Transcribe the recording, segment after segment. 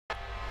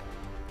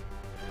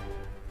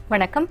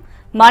வணக்கம்.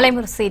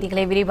 மாலைமுரசு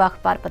செய்திகளை விரிவாக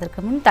பார்ப்பதற்கு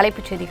முன்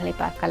தலைப்புச் செய்திகளை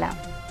பார்க்கலாம்.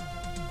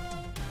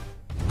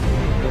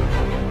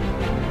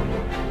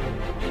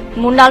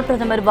 முன்னாள்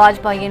பிரதமர்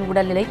வாஜ்பாயின்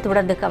உடல்நிலை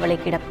தொடர்ந்து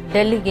கவலைக்கிடம்.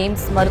 டெல்லி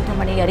எய்ம்ஸ்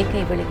மருத்துவமனை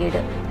அறிக்கை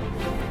வெளியீடு.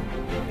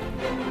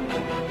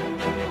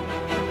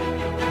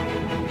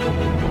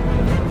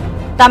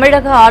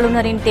 தமிழக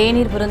ஆளுநரின்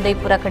தேநீர் விருந்தை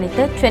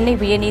புறக்கணித்த சென்னை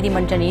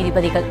உயர்நீதிமன்ற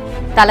நீதிபதிகள்.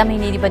 தலைமை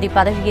நீதிபதி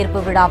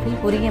பதவியேற்பு விழாவில்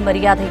உரிய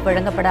மரியாதை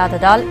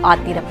வழங்கப்படாததால்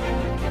ஆத்திரம்.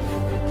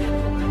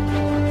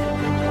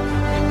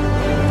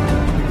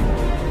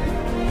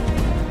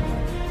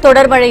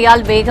 தொடர்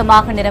மழையால்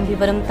வேகமாக நிரம்பி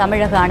வரும்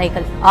தமிழக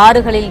அணைகள்.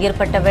 ஆறுகளில்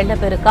ஏற்பட்ட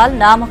வெள்ளப்பெருக்கால்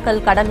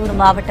நாமக்கல், கடலூர்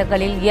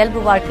மாவட்டங்களில்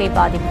இயல்பு வாழ்க்கை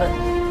பாதிப்பு.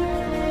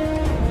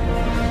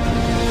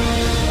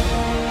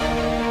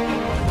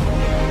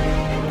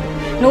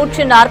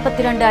 நூற்று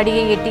 42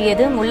 அடியை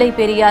எட்டியது முல்லை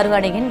பெரியாறு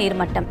அணையின்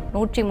நீர்மட்டம்.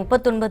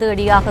 139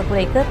 அடியாக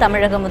குறைக்க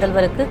தமிழக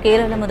முதல்வருக்கு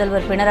கேரள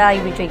முதல்வர்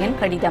பினராயி விஜயன்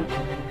கடிதம்.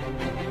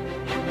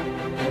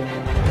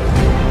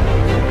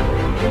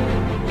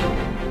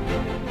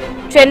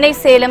 சென்னை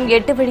சேலம்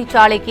 8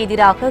 வழிச்சாலைக்கு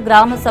எதிராக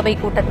கிராம சபை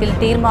கூட்டத்தில்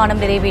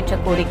தீர்மானம் நிறைவேற்ற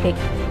கோரிக்கை.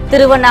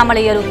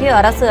 திருவண்ணாமலை அருகே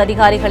அரசு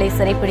அதிகாரிகளை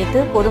சிறைப்பிடித்து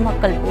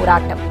பொதுமக்கள்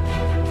போராட்டம்.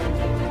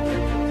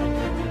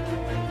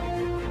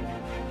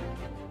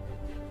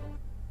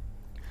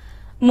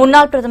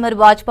 முன்னாள் பிரதமர்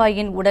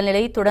வாஜ்பாயின்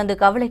உடல்நிலை தொடர்ந்து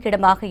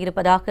கவலைக்கிடமாக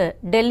இருப்பதாக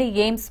டெல்லி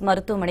எய்ம்ஸ்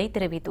மருத்துவமனை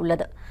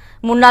தெரிவித்துள்ளது.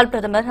 முன்னாள்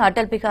பிரதமர்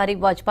அடல் பிகாரி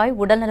வாஜ்பாய்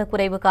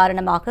உடல்நலக்குறைவு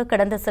காரணமாக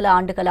கடந்த சில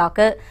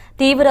ஆண்டுகளாக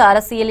தீவிர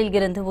அரசியலில்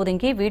இருந்து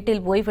ஒதுங்கி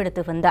வீட்டில்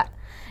ஓய்வெடுத்து வந்தார்.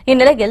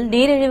 இந்நிலையில்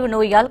நீரிழிவு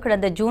நோயால்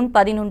கடந்த ஜூன்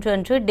 11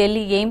 அன்று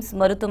டெல்லி எய்ம்ஸ்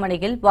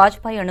மருத்துவமனையில்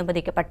வாஜ்பாய்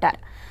அனுமதிக்கப்பட்டார்.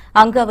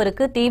 அங்கு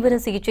அவருக்கு தீவிர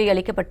சிகிச்சை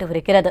அளிக்கப்பட்டு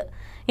வருகிறது.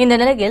 இந்த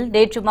நிலையில்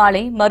நேற்று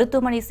மாலை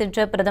மருத்துவமனை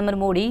சென்ற பிரதமர்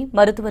மோடி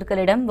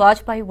மருத்துவர்களிடம்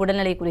வாஜ்பாய்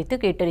உடல்நிலை குறித்து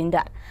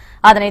கேட்டறிந்தார்.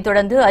 அதனைத்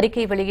தொடர்ந்து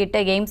அறிக்கை வெளியிட்ட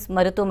எய்ம்ஸ்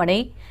மருத்துவமனை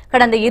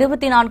கடந்த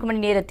 24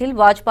 மணி நேரத்தில்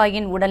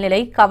வாஜ்பாயின்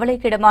உடல்நிலை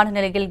கவலைக்கிடமான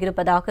நிலையில்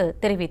இருப்பதாக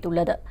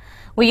தெரிவித்துள்ளது.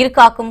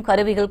 உயிர்காக்கும்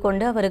கருவிகள்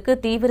கொண்டு அவருக்கு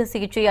தீவிர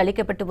சிகிச்சை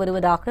அளிக்கப்பட்டு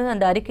வருவதாக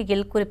அந்த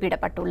அறிக்கையில்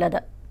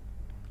குறிப்பிடப்பட்டுள்ளது.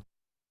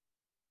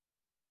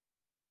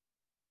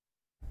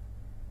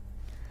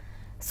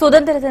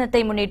 சுதந்திர தினத்தை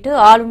முன்னிட்டு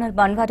ஆளுநர்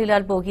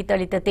பன்வாரிலால் புரோஹித்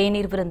அளித்த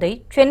தேநீர் விருந்தை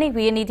சென்னை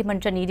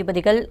உயர்நீதிமன்ற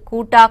நீதிபதிகள்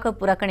கூட்டாக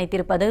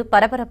புறக்கணித்திருப்பது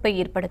பரபரப்பை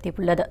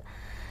ஏற்படுத்தியுள்ளது.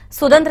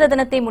 சுதந்திர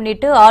தினத்தை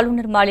முன்னிட்டு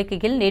ஆளுநர்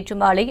மாளிகையில் நேற்று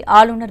மாலை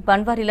ஆளுநர்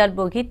பன்வாரிலால்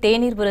புரோஹித்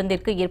தேநீர்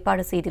விருந்திற்கு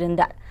ஏற்பாடு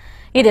செய்திருந்தார்.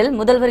 இதில்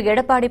முதல்வர்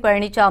எடப்பாடி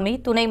பழனிசாமி,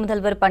 துணை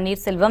முதல்வர்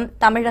பன்னீர்செல்வம்,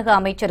 தமிழக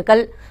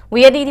அமைச்சர்கள்,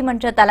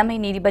 உயர்நீதிமன்ற தலைமை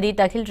நீதிபதி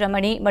தஹில்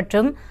ரமணி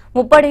மற்றும்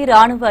முப்படை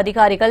ராணுவ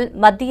அதிகாரிகள்,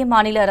 மத்திய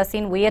மாநில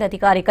அரசின் உயர்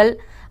அதிகாரிகள்,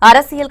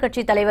 அரசியல்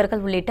கட்சித்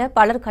தலைவர்கள் உள்ளிட்ட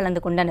பலர்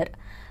கலந்து கொண்டனர்.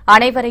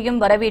 அனைவரையும்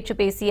வரவேற்று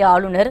பேசிய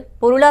ஆளுநர்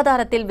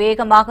பொருளாதாரத்தில்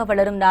வேகமாக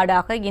வளரும்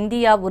நாடாக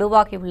இந்தியா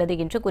உருவாகியுள்ளது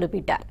என்று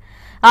குறிப்பிட்டார்.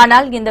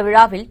 ஆனால் இந்த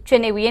விழாவில்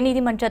சென்னை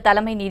உயர்நீதிமன்ற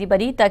தலைமை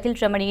நீதிபதி தஹில்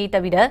ரமணியை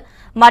தவிர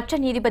மற்ற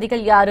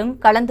நீதிபதிகள் யாரும்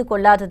கலந்து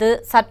கொள்ளாதது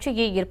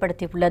சர்ச்சையை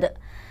ஏற்படுத்தியுள்ளது.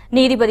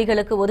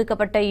 நீதிபதிகளுக்கு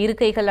ஒதுக்கப்பட்ட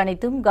இருக்கைகள்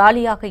அனைத்தும்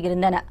காலியாக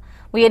இருந்தன.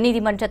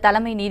 உயர்நீதிமன்ற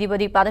தலைமை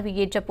நீதிபதி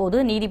பதவியேற்ற போது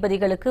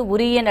நீதிபதிகளுக்கு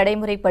உரிய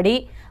நடைமுறைப்படி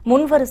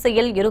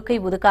முன்வரிசையில் இருக்கை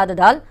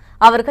ஒதுக்காததால்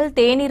அவர்கள்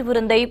தேநீர்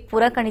விருந்தை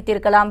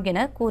புறக்கணித்திருக்கலாம்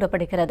என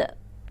கூறப்படுகிறது.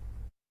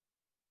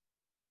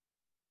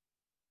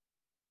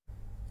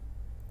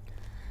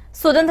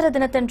 சுதந்திர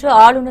தினத்தன்று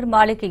ஆளுநர்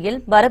மாளிகையில்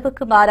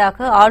மரபுக்கு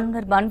மாறாக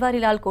ஆளுநர்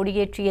பன்வாரிலால்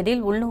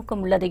கொடியேற்றியதில்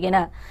உள்நோக்கம் உள்ளது என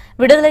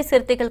விடுதலை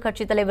சிறுத்தைகள்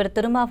கட்சித் தலைவர்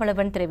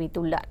திருமாவளவன்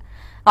தெரிவித்துள்ளார்.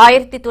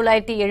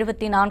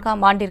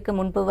 1974ஆம் ஆண்டிற்கு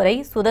முன்பு வரை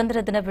சுதந்திர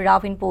தின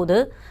விழாவின் போது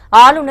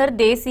ஆளுநர்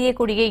தேசிய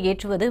கொடியை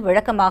ஏற்றுவது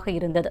வழக்கமாக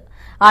இருந்தது.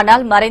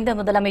 ஆனால் மறைந்த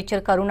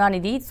முதலமைச்சர்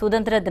கருணாநிதி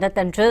சுதந்திர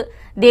தினத்தன்று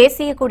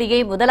தேசிய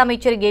கொடியை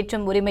முதலமைச்சர்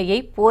ஏற்றும் உரிமையை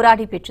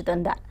போராடி பெற்று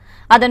தந்தார்.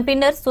 அதன்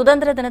பின்னர்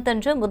சுதந்திர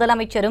தினத்தன்று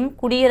முதலமைச்சரும்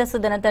குடியரசு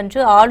தினத்தன்று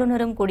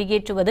ஆளுநரும்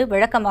கொடியேற்றுவது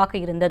வழக்கமாக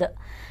இருந்தது.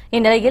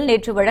 இந்நிலையில்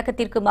நேற்று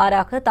வழக்கத்திற்கு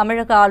மாறாக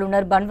தமிழக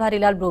ஆளுநர்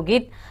பன்வாரிலால்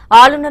புரோஹித்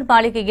ஆளுநர்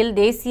மாளிகையில்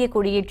தேசிய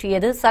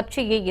கொடியேற்றியது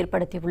சர்ச்சையை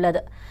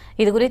ஏற்படுத்தியுள்ளது.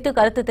 இதுகுறித்து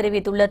கருத்து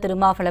தெரிவித்துள்ள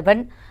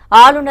திருமாவளவன்,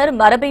 ஆளுநர்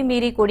மரபை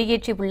மீறி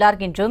கொடியேற்றியுள்ளார்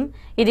என்றும்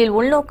இதில்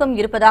உள்நோக்கம்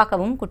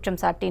இருப்பதாகவும்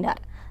குற்றம்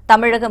சாட்டினார்.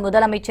 தமிழக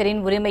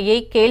முதலமைச்சரின் உரிமையை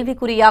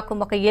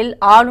கேள்விக்குறியாக்கும் வகையில்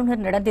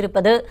ஆளுநர்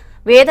நடந்திருப்பது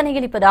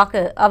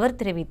வேதனையளிப்பதாக அவர்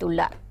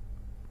தெரிவித்துள்ளார்.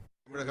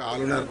 தமிழக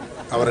ஆளுநர்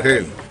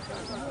அவர்கள்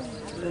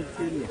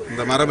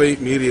இந்த மரபை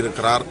மீறி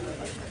இருக்கிறார்.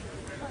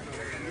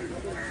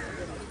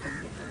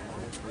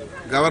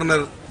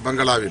 கவர்னர்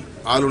பங்களாவில்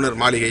ஆளுநர்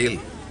மாளிகையில்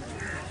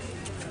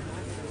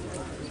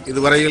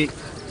இதுவரையில்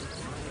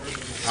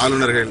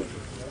ஆளுநர்கள்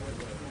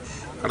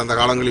கடந்த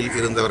காலங்களில்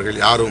இருந்தவர்கள்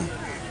யாரும்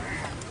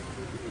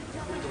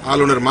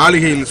ஆளுநர்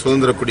மாளிகையில்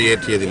சுதந்திர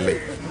கொடியேற்றியதில்லை.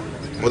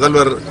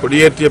 முதல்வர்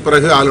கொடியேற்றிய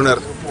பிறகு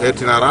ஆளுநர்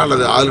ஏற்றினாரா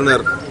அல்லது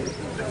ஆளுநர்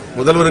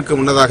முதல்வருக்கு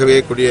முன்னதாகவே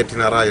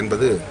கொடியேற்றினாரா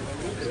என்பது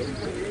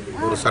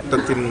ஒரு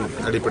சட்டத்தின்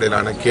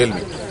அடிப்படையிலான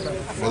கேள்வி.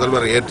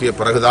 முதல்வர் ஏற்றிய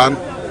பிறகுதான்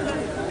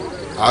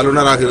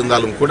ஆளுநராக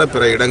இருந்தாலும் கூட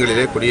பிற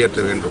இடங்களிலே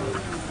கொடியேற்ற வேண்டும்.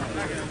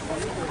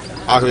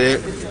 ஆகவே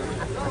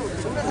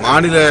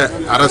மாநில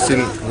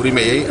அரசின்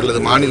உரிமையை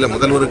அல்லது மாநில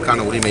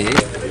முதல்வருக்கான உரிமையை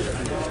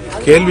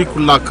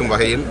கேள்விக்குள்ளாக்கும்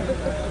வகையில்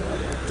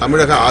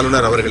தமிழக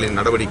ஆளுநர் அவர்களின்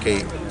நடவடிக்கை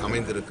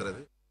அமைந்திருக்கிறது.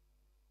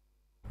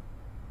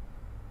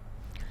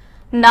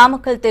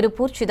 நாமக்கல்,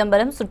 திருப்பூர்,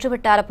 சிதம்பரம்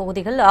சுற்றுவட்டார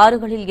பகுதிகள்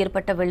ஆறுகளில்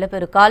ஏற்பட்ட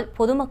வெள்ளப்பெருக்கால்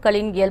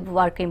பொதுமக்களின் இயல்பு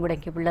வாழ்க்கை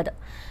முடங்கியுள்ளது.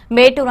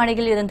 மேட்டூர்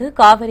அணையில் இருந்து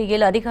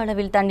காவிரியில் அதிக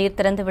அளவில் தண்ணீர்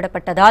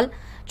திறந்துவிடப்பட்டதால்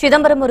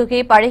சிதம்பரம்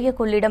அருகே பழைய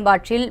கொள்ளிடம்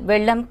ஆற்றில்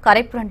வெள்ளம்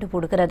கரைபுரண்டு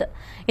ஓடுகிறது.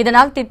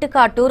 இதனால்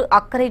திட்டுக்காட்டூர்,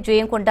 அக்கரை,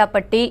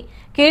 ஜெயங்கொண்டாப்பட்டி,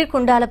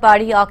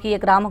 கீழ்குண்டாலப்பாடி ஆகிய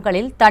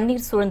கிராமங்களில்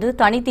தண்ணீர் சூழ்ந்து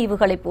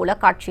தனித்தீவுகளைப் போல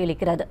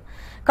காட்சியளிக்கிறது.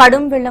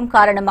 கடும் வெள்ளம்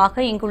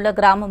காரணமாக இங்குள்ள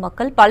கிராம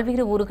மக்கள்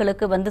பல்வேறு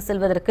ஊர்களுக்கு வந்து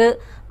செல்வதற்கு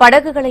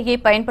படகுகளையே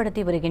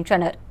பயன்படுத்தி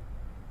வருகின்றனர்.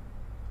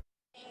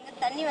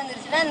 தண்ணி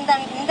வந்துருச்சுன்னா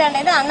இந்த அண்டை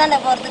தான் அந்தாண்ட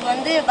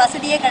போகிறதுக்கு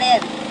வசதியே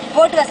கிடையாது.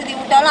 போட்டு வசதி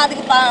விட்டாலும்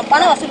அதுக்கு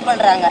பணம் வசூல்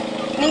பண்ணுறாங்க.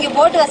 நீங்கள்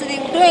போட்டு வசதி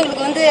விட்டும்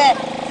எங்களுக்கு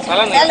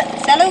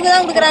செலவுக்கு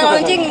தான் கொடுக்குறாங்க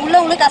வச்சு இங்கே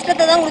உள்ளவங்களுக்கு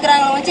கஷ்டத்தை தான்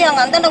கொடுக்குறாங்க வச்சு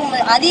அவங்க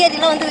அந்தாண்ட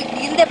அதிகாரிலாம்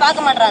இருந்தே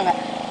பார்க்க மாட்டாங்க.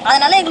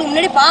 அதனால எங்களுக்கு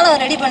முன்னாடி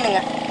பாலம் ரெடி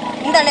பண்ணுங்க.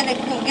 இந்த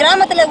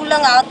கிராமத்தில்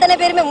உள்ளவங்க அத்தனை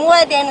பேருமே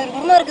 3500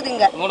 குடும்பம்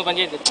இருக்குதுங்க.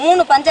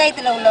 3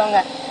 பஞ்சாயத்தில் உள்ளவங்க.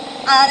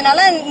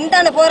 அதனால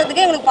இந்தாண்ட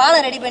போகிறதுக்கு எங்களுக்கு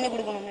பாலம் ரெடி பண்ணி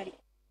கொடுக்கணும் முன்னாடி.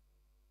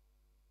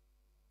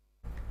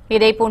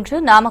 இதேபோன்று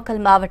நாமக்கல்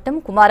மாவட்டம்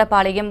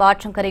குமாரபாளையம்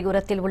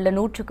ஆற்றங்கரையோரத்தில் உள்ள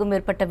 100க்கும்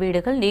மேற்பட்ட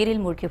வீடுகள்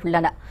நீரில்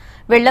மூழ்கியுள்ளன.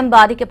 வெள்ளம்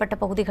பாதிக்கப்பட்ட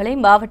பகுதிகளை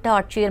மாவட்ட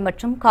ஆட்சியர்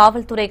மற்றும்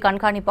காவல்துறை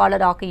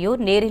கண்காணிப்பாளர்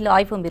ஆகியோர் நேரில்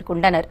ஆய்வு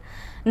மேற்கொண்டனர்.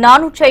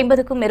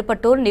 450க்கும்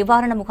மேற்பட்டோர்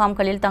நிவாரண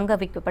முகாம்களில் தங்க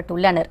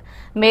வைக்கப்பட்டுள்ளனர்.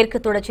 மேற்கு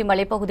தொடர்ச்சி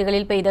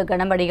மலைப்பகுதிகளில் பெய்த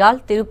கனமழையால்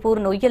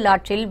திருப்பூர் நொய்யல்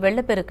ஆற்றில்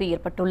வெள்ளப்பெருக்கு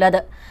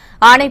ஏற்பட்டுள்ளது.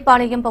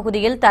 ஆனைப்பாளையம்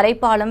பகுதியில்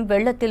தரைப்பாலம்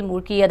வெள்ளத்தில்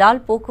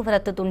மூழ்கியதால்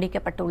போக்குவரத்து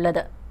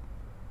துண்டிக்கப்பட்டுள்ளது.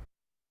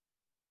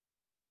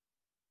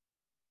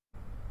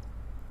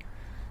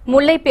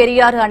 முல்லை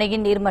பெரியாறு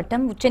அணையின்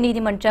நீர்மட்டம்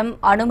உச்சநீதிமன்றம்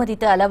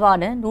அனுமதித்த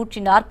அளவான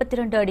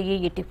 142 அடியை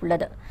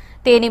எட்டியுள்ளது.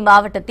 தேனி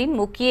மாவட்டத்தின்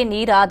முக்கிய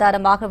நீர்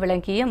ஆதாரமாக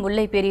விளங்கிய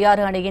முல்லை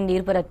பெரியாறு அணையின்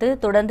நீர்வரத்து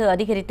தொடர்ந்து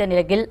அதிகரித்த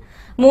நிலையில்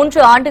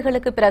 3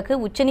 ஆண்டுகளுக்கு பிறகு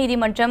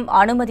உச்சநீதிமன்றம்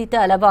அனுமதித்த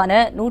அளவான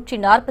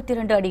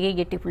 142 அடியை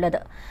எட்டியுள்ளது.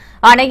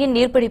 அணையின்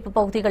நீர்பிடிப்பு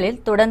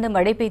பகுதிகளில் தொடர்ந்து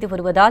மழை பெய்து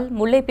வருவதால்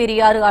முல்லை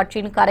பெரியாறு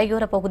ஆற்றின்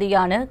கரையோர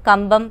பகுதியான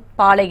கம்பம்,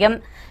 பாளையம்,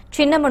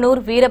 சின்னமனூர்,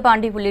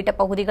 வீரபாண்டி உள்ளிட்ட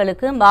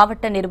பகுதிகளுக்கு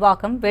மாவட்ட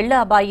நிர்வாகம் வெள்ள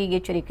அபாய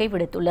எச்சரிக்கை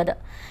விடுத்துள்ளது.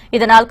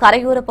 இதனால்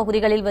கரையோர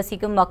பகுதிகளில்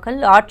வசிக்கும் மக்கள்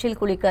ஆற்றில்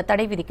குளிக்க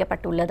தடை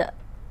விதிக்கப்பட்டுள்ளது.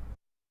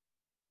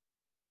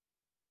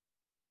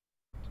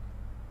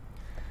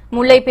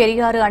 முல்லை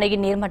பெரியாறு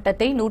அணையின்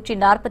நீர்மட்டத்தை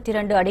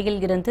 142 அடியில்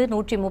இருந்து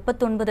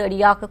 139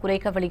 அடியாக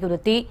குறைக்க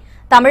வலியுறுத்தி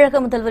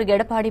தமிழக முதல்வர்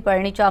எடப்பாடி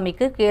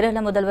பழனிசாமிக்கு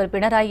கேரள முதல்வர்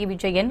பினராயி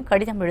விஜயன்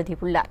கடிதம்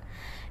எழுதியுள்ளார்.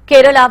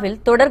 கேரளாவில்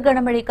தொடர்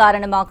கனமழை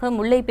காரணமாக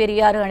முல்லை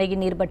பெரியாறு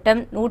அணையின்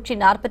நீர்மட்டம்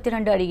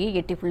 142 அடியை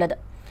எட்டியுள்ளது.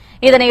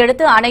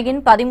 இதனையடுத்து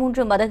அணையின்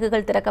 13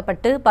 மதகுகள்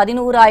திறக்கப்பட்டு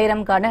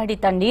 11,000 கன அடி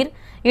தண்ணீர்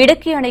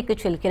இடுக்கி அணைக்கு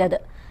செல்கிறது.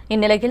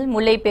 இந்நிலையில்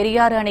முல்லை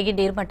பெரியாறு அணையின்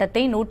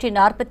நீர்மட்டத்தை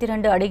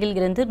 142 அடியில்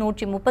இருந்து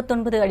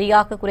 139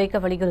 அடியாக குறைக்க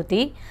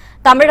வலியுறுத்தி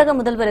தமிழக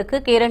முதல்வருக்கு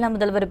கேரள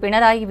முதல்வர்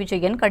பினராயி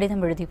விஜயன்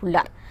கடிதம்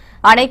எழுதியுள்ளார்.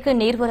 அணைக்கு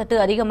நீர்வரத்து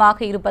அதிகமாக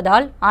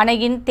இருப்பதால்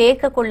அணையின்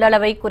தேக்க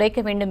கொள்ளளவை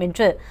குறைக்க வேண்டும்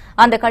என்று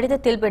அந்த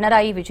கடிதத்தில்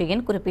பினராயி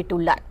விஜயன்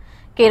குறிப்பிட்டுள்ளார்.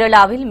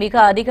 கேரளாவில் மிக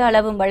அதிக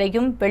அளவு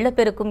மழையும்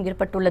வெள்ளப்பெருக்கும்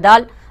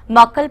ஏற்பட்டுள்ளதால்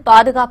மக்கள்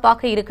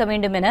பாதுகாப்பாக இருக்க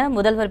வேண்டும் என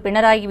முதல்வர்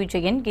பினராயி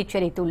விஜயன்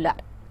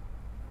எச்சரித்துள்ளார்.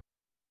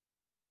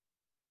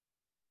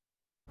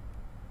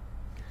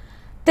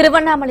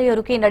 திருவண்ணாமலை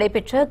அருகே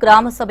நடைபெற்ற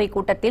கிராம சபை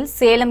கூட்டத்தில்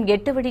சேலம்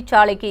 8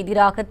 வழிச்சாலைக்கு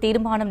எதிராக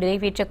தீர்மானம்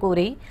நிறைவேற்றக்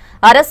கோரி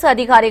அரசு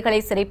அதிகாரிகளை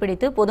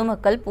சிறைப்பிடித்து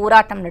பொதுமக்கள்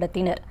போராட்டம்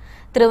நடத்தினர்.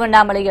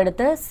 திருவண்ணாமலை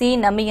அடுத்த சி.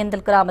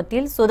 நம்மியந்தல்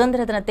கிராமத்தில்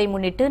சுதந்திர தினத்தை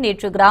முன்னிட்டு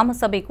நேற்று கிராம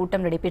சபை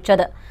கூட்டம்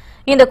நடைபெற்றது.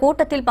 இந்த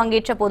கூட்டத்தில்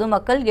பங்கேற்ற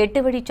பொதுமக்கள்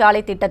 8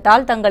 வழிச்சாலை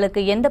திட்டத்தால்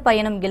தங்களுக்கு எந்த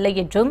பயனும் இல்லை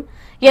என்றும்,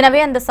 எனவே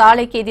அந்த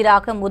சாலைக்கு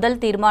எதிராக முதல்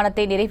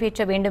தீர்மானத்தை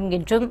நிறைவேற்ற வேண்டும்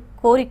என்றும்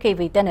கோரிக்கை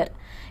வைத்தனர்.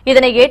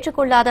 இதனை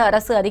ஏற்றுக்கொள்ளாத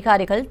அரசு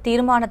அதிகாரிகள்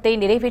தீர்மானத்தை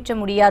நிறைவேற்ற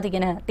முடியாது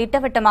என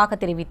திட்டவட்டமாக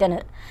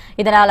தெரிவித்தனர்.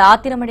 இதனால்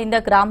ஆத்திரமடைந்த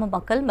கிராம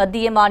மக்கள்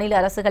மத்திய, மாநில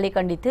அரசுகளை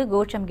கண்டித்து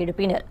கோஷம்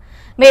எழுப்பினர்.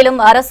 மேலும்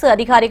அரசு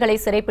அதிகாரிகளை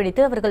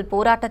சிறைப்பிடித்து அவர்கள்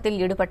போராட்டத்தில்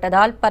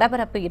ஈடுபட்டதால்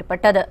பரபரப்பு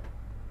ஏற்பட்டது.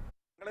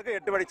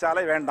 8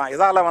 வழிச்சாலை வேண்டாம்.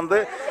 இதால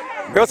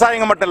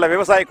விவசாயிங்க மட்டும் இல்ல,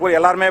 விவசாய கூலி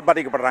எல்லாருமே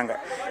பாதிக்கப்படுறாங்க.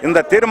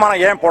 இந்த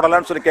தீர்மானம் ஏன்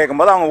போடலன்னு சொல்லி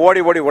கேட்கும்போது அவங்க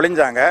ஓடி ஓடி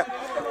ஒளிஞ்சாங்க.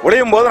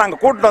 ஒளியும் போது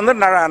நாங்கள் கூட்டு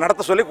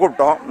நடத்த சொல்லி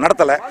கூப்பிட்டோம்,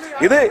 நடத்தலை.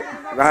 இது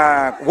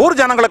ஊர்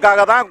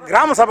ஜனங்களுக்காக தான்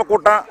கிராம சபை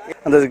கூட்டம்.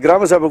 அந்த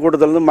கிராம சபை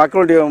கூட்டத்தில்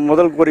மக்களுடைய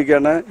முதல்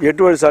கோரிக்கையான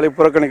 8 வழிச்சாலை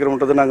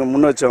புறக்கணிக்கிறோம்ன்றதை நாங்கள்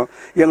முன் வச்சோம்.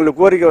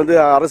 எங்களுக்கு கோரிக்கை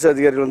அரசு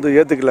அதிகாரிகள்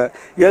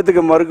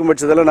ஏற்றுக்க மறுக்கும்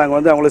பட்சத்தில்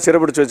நாங்கள் அவங்கள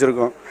சிறைப்பிடிச்சு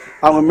வச்சுருக்கோம்.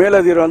 அவங்க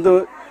மேலதிகாரி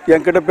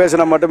என்கிட்ட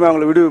பேசினா மட்டுமே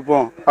அவங்களை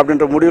விடுவிப்போம்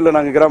அப்படின்ற முடிவில்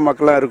நாங்கள் கிராம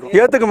மக்கள்லாம் இருக்கோம்.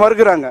 ஏற்றுக்க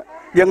மறுக்கிறாங்க.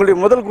 எங்களுடைய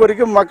முதல்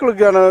கோரிக்கை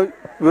மக்களுக்கான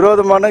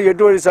விரோதமான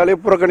 8 வழிச்சாலையை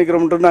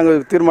புறக்கணிக்கிறோம்ன்ற நாங்கள்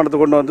தீர்மானத்தை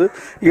கொண்டு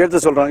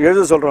எழுத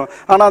சொல்கிறோம்.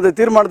 ஆனால் அந்த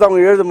தீர்மானத்தை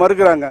அவங்க எழுத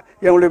மறுக்கிறாங்க.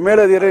 எங்களுடைய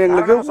மேலதிகாரி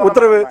எங்களுக்கு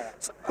உத்தரவு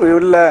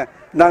இல்லை,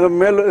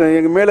 நாங்கள்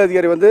எங்கள்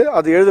மேலதிகாரி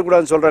அது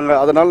எழுதக்கூடாதுன்னு சொல்கிறாங்க,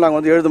 அதனால்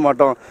நாங்கள் எழுத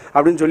மாட்டோம்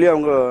அப்படின்னு சொல்லி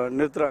அவங்க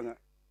நிறுத்துறாங்க.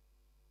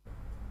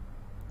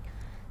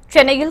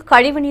 சென்னையில்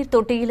கழிவுநீர்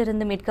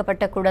தொட்டியிலிருந்து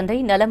மீட்கப்பட்ட குழந்தை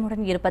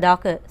நலமுடன்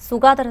இருப்பதாக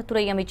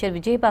சுகாதாரத்துறை அமைச்சர்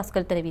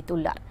விஜயபாஸ்கர்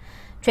தெரிவித்துள்ளார்.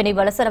 சென்னை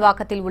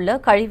வலசரவாக்கத்தில் உள்ள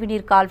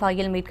கழிவுநீர்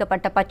கால்வாயில்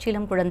மீட்கப்பட்ட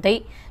பச்சிளம் குழந்தை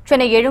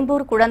சென்னை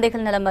எழும்பூர்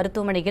குழந்தைகள் நல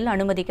மருத்துவமனையில்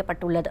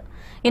அனுமதிக்கப்பட்டுள்ளது.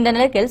 இந்த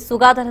நிலையில்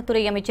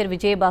சுகாதாரத்துறை அமைச்சர்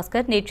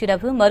விஜயபாஸ்கர்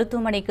நேற்றிரவு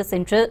மருத்துவமனைக்கு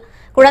சென்று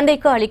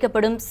குழந்தைக்கு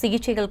அளிக்கப்படும்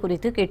சிகிச்சைகள்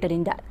குறித்து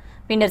கேட்டறிந்தார்.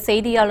 பின்னர்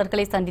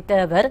செய்தியாளர்களை சந்தித்த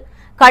அவர்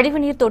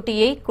கழிவுநீர்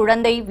தொட்டியை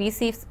குழந்தை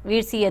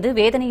வீழ்த்தியது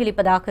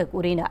வேதனையளிப்பதாக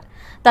கூறினார்.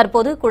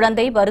 தற்போது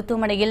குழந்தை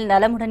மருத்துவமனையில்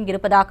நலமுடன்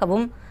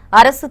இருப்பதாகவும்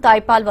அரசு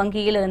தாய்ப்பால்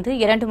வங்கியிலிருந்து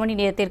 2 மணி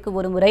நேரத்திற்கு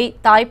ஒருமுறை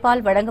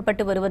தாய்ப்பால்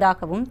வழங்கப்பட்டு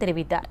வருவதாகவும்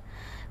தெரிவித்தார்.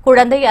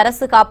 குழந்தை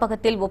அரசு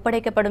காப்பகத்தில்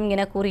ஒப்படைக்கப்படும்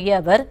என கூறிய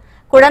அவர்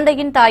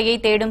குழந்தையின் தாயை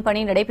தேடும்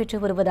பணி நடைபெற்று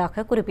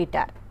வருவதாக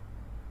குறிப்பிட்டார்.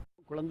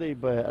 குழந்தை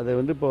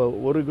இப்போ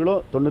 1 கிலோ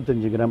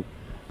 95 கிராம்,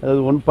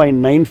 அதாவது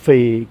 1.95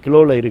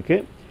 கிலோவில்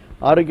இருக்குது,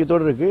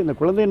 ஆரோக்கியத்தோடு இருக்குது. இந்த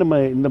குழந்தை நம்ம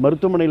இந்த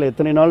மருத்துவமனையில்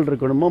எத்தனை நாள்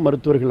இருக்கணுமோ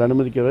மருத்துவர்கள்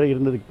அனுமதிக்க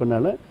இருந்ததுக்கு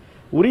பின்னால்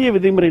உரிய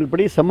விதிமுறைகள்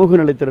படி சமூக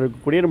நலத்தில்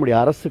இருக்கக்கூடிய நம்முடைய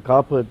அரசு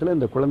காப்பகத்தில்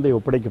இந்த குழந்தை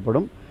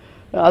ஒப்படைக்கப்படும்.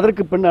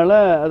 அதற்கு பின்னால்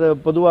அது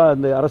பொதுவாக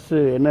அந்த அரசு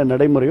என்ன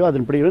நடைமுறையோ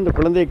அதன்படி இந்த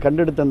குழந்தையை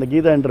கண்டெடுத்த அந்த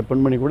கீதா என்ற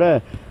பெண்மணி கூட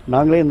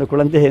நாங்களே இந்த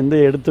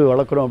குழந்தையை எடுத்து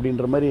வளர்க்குறோம்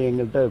அப்படின்ற மாதிரி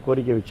எங்கள்கிட்ட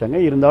கோரிக்கை வச்சாங்க.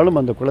 இருந்தாலும்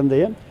அந்த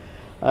குழந்தைய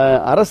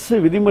அரசு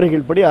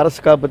விதிமுறைகள் படி அரசு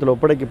காப்பகத்தில்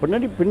ஒப்படைக்க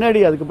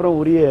பின்னாடி அதுக்கப்புறம்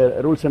உரிய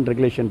ரூல்ஸ் அண்ட்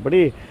ரெகுலேஷன்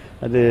படி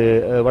அது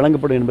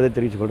வழங்கப்படும் என்பதை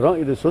தெரிவித்துக் கொள்கிறோம்.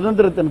 இது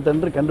சுதந்திர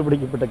தினத்தன்று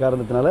கண்டுபிடிக்கப்பட்ட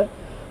காரணத்தினால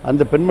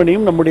அந்த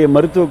பெண்மணியும் நம்முடைய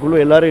மருத்துவ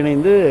குழு எல்லாரும்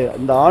இணைந்து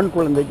இந்த ஆண்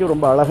குழந்தைக்கு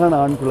ரொம்ப அழகான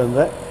ஆண்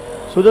குழந்தை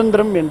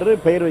சுதந்திரம் என்று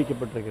பெயர்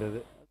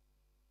வைக்கப்பட்டிருக்கிறது.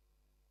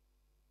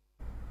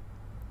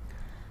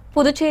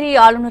 புதுச்சேரி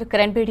ஆளுநர்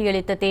கிரண்பேடி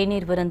அளித்த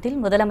தேநீர் விருந்தில்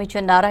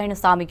முதலமைச்சர்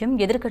நாராயணசாமியும்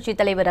எதிர்க்கட்சித்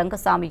தலைவர்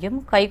ரங்கசாமியும்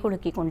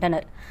கைகுலுக்கிக்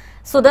கொண்டனர்.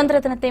 சுதந்திர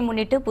தினத்தை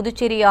முன்னிட்டு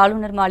புதுச்சேரி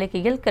ஆளுநர்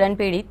மாளிகையில்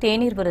கிரண்பேடி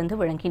தேநீர் விருந்து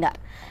வழங்கினார்.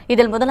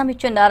 இதில்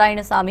முதலமைச்சர்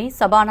நாராயணசாமி,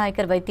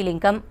 சபாநாயகர்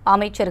வைத்திலிங்கம்,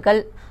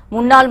 அமைச்சர்கள்,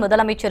 முன்னாள்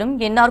முதலமைச்சரும்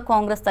என்ஆர்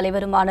காங்கிரஸ்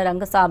தலைவருமான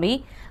ரங்கசாமி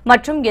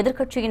மற்றும்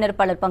எதிர்க்கட்சியினர்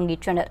பலர்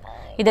பங்கேற்றனர்.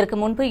 இதற்கு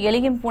முன்பு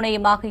எலியும்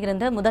பூனையுமாக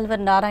இருந்த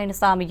முதல்வர்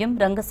நாராயணசாமியும்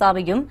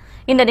ரங்கசாமியும்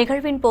இந்த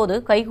நிகழ்வின் போது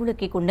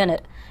கைகுலுக்கிக்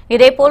கொண்டனர்.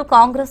 இதேபோல்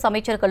காங்கிரஸ்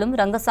அமைச்சர்களும்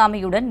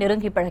ரங்கசாமியுடன்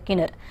நெருங்கி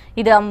பழக்கினர்.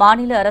 இது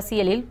அம்மாநில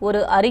அரசியலில்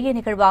ஒரு அரிய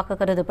நிகழ்வாக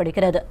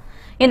கருதப்படுகிறது.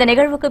 இந்த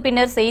நிகழ்வுக்கு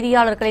பின்னர்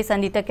செய்தியாளர்களை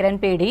சந்தித்த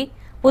கிரண்பேடி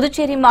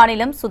புதுச்சேரி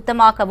மாநிலம்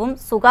சுத்தமாகவும்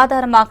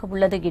சுகாதாரமாக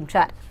உள்ளது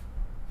என்றார்.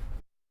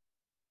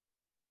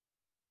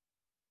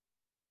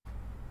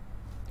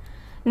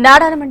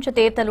 நாடாளுமன்ற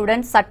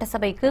தேர்தலுடன்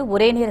சட்டசபைக்கு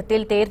ஒரே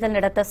நேரத்தில் தேர்தல்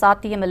நடத்த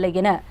சாத்தியமில்லை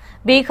என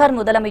பீகார்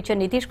முதலமைச்சர்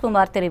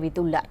நிதிஷ்குமார்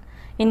தெரிவித்துள்ளார்.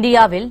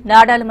 இந்தியாவில்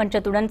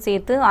நாடாளுமன்றத்துடன்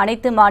சேர்த்து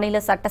அனைத்து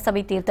மாநில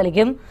சட்டசபை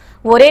தேர்தலையும்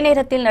ஒரே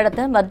நேரத்தில்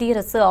நடத்த மத்திய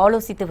அரசு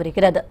ஆலோசித்து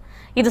வருகிறது.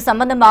 இது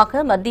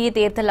சம்பந்தமாக மத்திய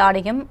தேர்தல்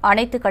ஆணையம்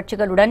அனைத்து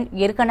கட்சிகளுடன்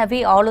ஏற்கனவே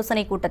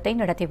ஆலோசனைக் கூட்டத்தை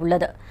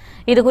நடத்தியுள்ளது.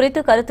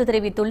 இதுகுறித்து கருத்து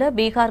தெரிவித்துள்ள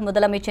பீகார்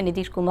முதலமைச்சர்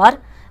நிதிஷ்குமார்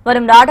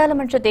வரும்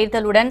நாடாளுமன்ற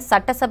தேர்தலுடன்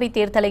சட்டசபை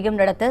தேர்தலையும்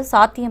நடத்த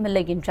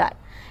சாத்தியமில்லை என்றார்.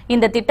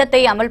 இந்த திட்டத்தை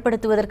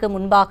அமல்படுத்துவதற்கு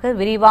முன்பாக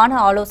விரிவான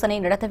ஆலோசனை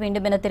நடத்த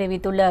வேண்டும் என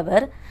தெரிவித்துள்ள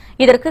அவர்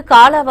இதற்கு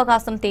கால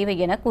அவகாசம் தேவை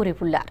என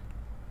கூறியுள்ளார்.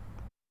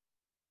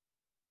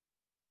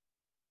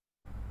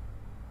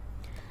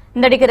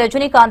 நடிகர்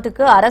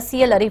ரஜினிகாந்துக்கு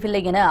அரசியல்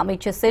அறிவில்லை என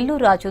அமைச்சர்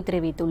செல்லூர் ராஜு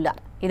தெரிவித்துள்ளார்.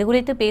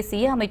 இதுகுறித்து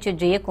பேசிய அமைச்சர்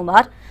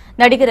ஜெயக்குமார்,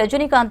 நடிகர்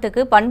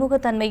ரஜினிகாந்துக்கு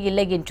பன்முகத்தன்மை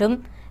இல்லை என்றும்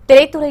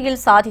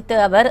திரைத்துறையில்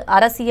சாதித்த அவர்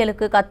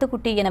அரசியலுக்கு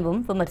கத்துக்குட்டி எனவும்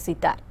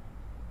விமர்சித்தார்.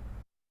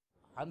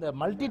 அந்த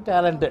மல்டி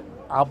டேலண்ட்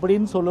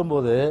அப்படின்னு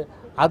சொல்லும்போது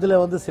அதில்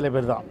சில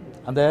பேர் தான்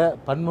அந்த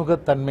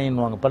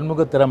பன்முகத்தன்மைன்னுவாங்க,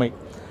 பன்முக திறமை.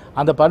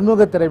 அந்த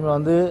பன்முக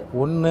திறமை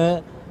ஒன்று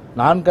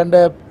நான் கண்ட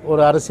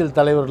ஒரு அரசியல்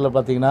தலைவர்களில்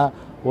பார்த்தீங்கன்னா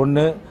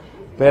ஒன்று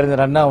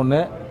பேரறிஞர் அண்ணா, ஒன்று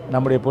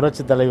நம்முடைய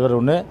புரட்சி தலைவர்,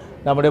 ஒன்று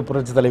நம்முடைய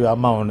புரட்சி தலைவர்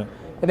அம்மா, ஒன்று.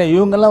 ஏன்னா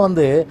இவங்கெல்லாம்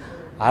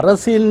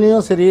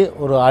அரசியல்லையும் சரி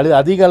ஒரு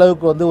அதிக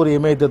அளவுக்கு ஒரு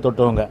இமயத்தை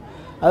தொட்டவங்க.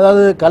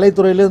 அதாவது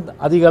கலைத்துறையிலும்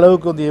அதிக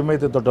அளவுக்கு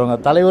இமயத்தை தொட்டவங்க.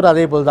 தலைவரும்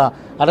அதே போல் தான்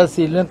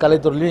அரசியலையும்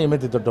கலைத்துறையிலையும்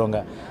இமயத்தை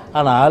தொட்டவங்க.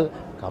 ஆனால்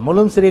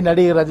கமலும் சரி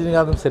நடிகர்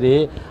ரஜினிகாந்தும் சரி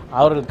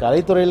அவர்கள்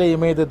கலைத்துறையில்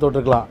இமயத்தை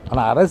தொட்டிருக்கலாம்.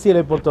 ஆனால்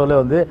அரசியலை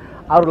பொறுத்தவரை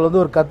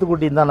அவர்கள் ஒரு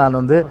கத்துக்குட்டின்னு தான்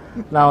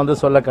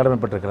நான் சொல்ல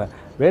கடமைப்பட்டிருக்கிறேன்.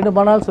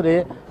 வேண்டுமானால் சரி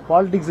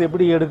பாலிடிக்ஸ்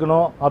எப்படி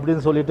எடுக்கணும்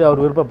அப்படின்னு சொல்லிட்டு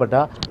அவர்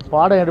விருப்பப்பட்டால்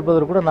பாடம்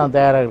எடுப்பதற்கு கூட நான்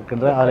தயாராக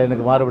இருக்கின்றேன். அதில்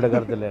எனக்கு மாறுபட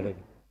கருத்தில்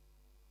எனக்கு.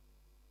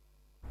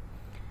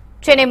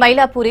 சென்னை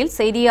மயிலாப்பூரில்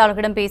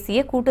செய்தியாளர்களிடம் பேசிய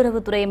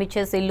கூட்டுறவுத்துறை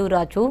அமைச்சர் செல்லூர்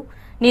ராஜு,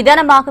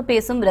 நிதானமாக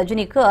பேசும்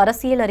ரஜினிக்கு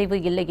அரசியல் அறிவு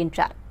இல்லை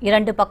என்றார்.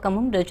 2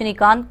 பக்கமும்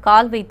ரஜினிகாந்த்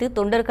கால் வைத்து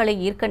தொண்டர்களை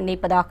ஈர்க்க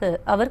நினைப்பதாக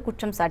அவர்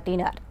குற்றம்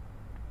சாட்டினார்.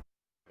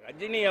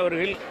 ரஜினி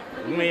அவர்கள்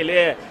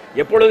உண்மையிலே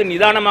எப்பொழுது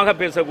நிதானமாக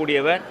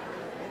பேசக்கூடியவர்,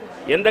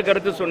 எந்த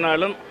கருத்து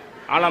சொன்னாலும்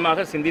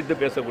ஆழமாக சிந்தித்து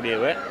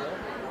பேசக்கூடியவர்.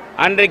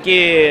 அன்றைக்கு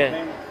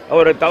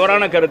ஒரு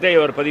தவறான கருத்தை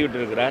அவர்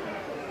பதிவிட்டிருக்கிறார்.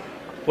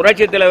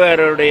 புரட்சித்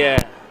தலைவருடைய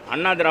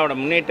அண்ணா திராவிட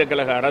முன்னேற்ற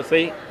கழக அரசை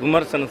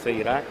விமர்சனம்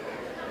செய்கிறார்.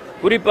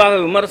 குறிப்பாக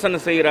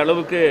விமர்சனம் செய்கிற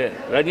அளவுக்கு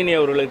ரஜினி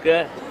அவர்களுக்கு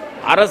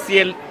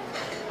அரசியல்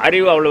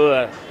அறிவு அவ்வளவு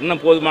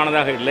இன்னும்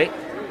போதுமானதாக இல்லை.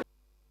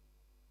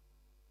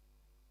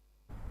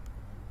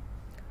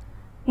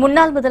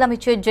 முன்னாள்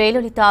முதலமைச்சர்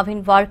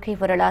ஜெயலலிதாவின் வாழ்க்கை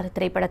வரலாறு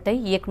திரைப்படத்தை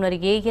இயக்குநர்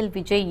ஏ.எல்.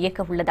 விஜய்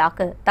இயக்க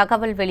உள்ளதாக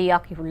தகவல்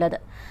வெளியாகியுள்ளது.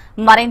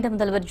 மறைந்த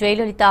முதல்வர்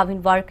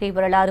ஜெயலலிதாவின் வாழ்க்கை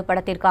வரலாறு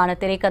படத்திற்கான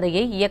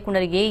திரைக்கதையை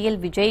இயக்குநர் ஏ.எல்.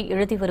 விஜய்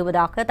எழுதி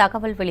வருவதாக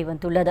தகவல்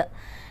வெளிவந்துள்ளது.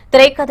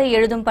 திரைக்கதை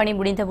எழுதும் பணி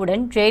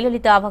முடிந்தவுடன்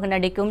ஜெயலலிதாவாக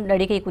நடிக்கும்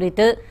நடிகை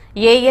குறித்து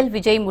AL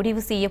விஜய்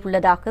முடிவு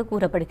செய்யவுள்ளதாக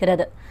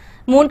கூறப்படுகிறது.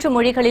 3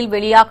 மொழிகளில்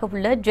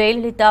வெளியாகவுள்ள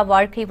ஜெயலலிதா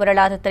வாழ்க்கை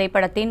வரலாறு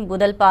திரைப்படத்தின்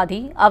முதல் பாதி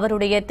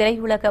அவருடைய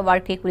திரையுலக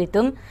வாழ்க்கை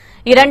குறித்தும்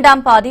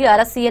 2ஆம் பாதி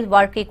அரசியல்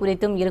வாழ்க்கை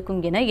குறித்தும்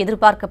இருக்கும் என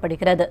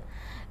எதிர்பார்க்கப்படுகிறது.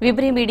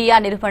 விப்ரி மீடியா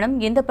நிறுவனம்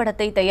இந்த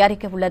படத்தை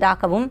தயாரிக்க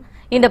உள்ளதாகவும்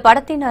இந்த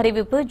படத்தின்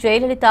அறிவிப்பு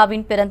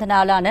ஜெயலலிதாவின் பிறந்த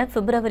நாளான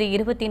பிப்ரவரி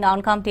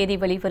 24ஆம் தேதி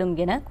வெளிவரும்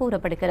என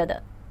கூறப்படுகிறது.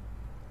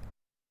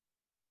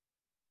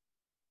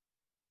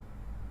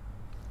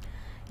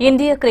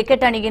 இந்திய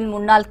கிரிக்கெட் அணியின்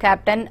முன்னாள்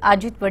கேப்டன்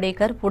அஜித்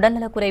வடேகர்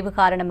உடல்நலக்குறைவு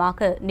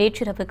காரணமாக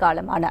நேற்றிரவு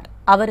காலமானார்.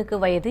 அவருக்கு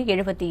வயது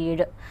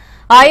 77.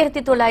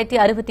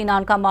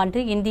 1964ஆம் ஆண்டு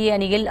இந்திய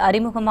அணியில்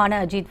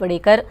அறிமுகமான அஜித்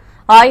வடேகர்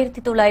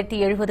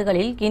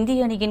 1970களில்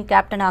இந்திய அணியின்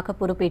கேப்டனாக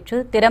பொறுப்பேற்று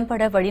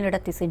திறம்பட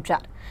வழிநடத்தி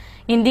சென்றார்.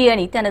 இந்திய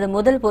அணி தனது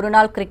முதல்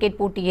ஒருநாள்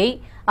கிரிக்கெட் போட்டியை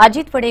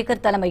அஜித்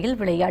வடேகர் தலைமையில்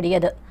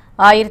விளையாடியது.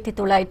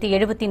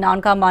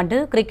 1974ஆம் ஆண்டு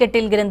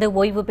கிரிக்கெட்டில் இருந்து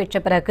ஓய்வு பெற்ற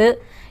பிறகு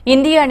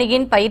இந்திய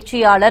அணியின்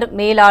பயிற்சியாளர்,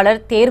 மேலாளர்,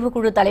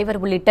 தேர்வுக்குழு தலைவர்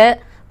உள்ளிட்ட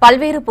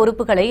பல்வேறு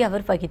பொறுப்புகளை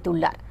அவர்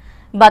வகித்துள்ளார்.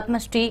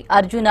 பத்மஸ்ரீ,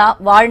 அர்ஜுனா,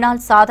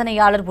 வாழ்நாள்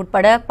சாதனையாளர்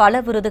உட்பட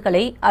பல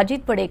விருதுகளை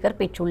அஜித் வடேகர்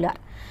பெற்றுள்ளார்.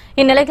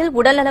 இந்நிலையில்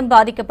உடல்நலம்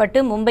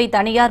பாதிக்கப்பட்டு மும்பை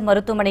தனியார்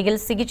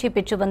மருத்துவமனையில் சிகிச்சை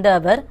பெற்று வந்த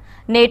அவர்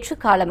நேற்று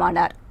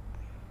காலமானார்.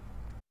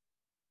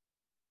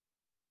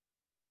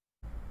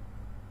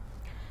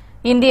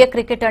 இந்திய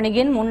கிரிக்கெட்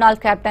அணியின் முன்னாள்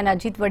கேப்டன்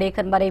அஜித்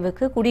வடேகர்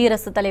மறைவுக்கு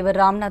குடியரசுத் தலைவர்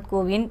ராம்நாத்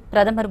கோவிந்த்,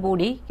 பிரதமர்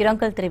மோடி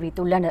இரங்கல்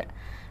தெரிவித்துள்ளனர்.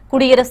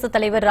 குடியரசுத்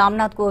தலைவர்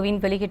ராம்நாத்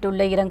கோவிந்த்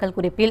வெளியிட்டுள்ள இரங்கல்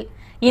குறிப்பில்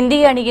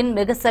இந்திய அணியின்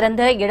மிக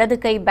சிறந்த இடது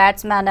கை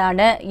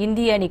பேட்ஸ்மேனான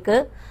இந்திய அணிக்கு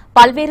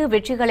பல்வேறு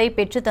வெற்றிகளை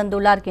பெற்றுத்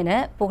தந்துள்ளார் என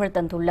புகழ்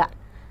தந்துள்ளார்.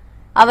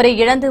 அவரை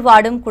இழந்து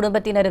வாடும்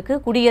குடும்பத்தினருக்கு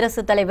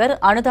குடியரசுத் தலைவர்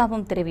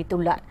அனுதாபம்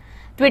தெரிவித்துள்ளார்.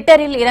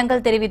 டுவிட்டரில்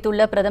இரங்கல்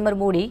தெரிவித்துள்ள பிரதமர்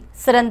மோடி,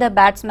 சிறந்த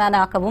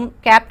பேட்ஸ்மேனாகவும்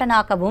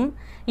கேப்டனாகவும்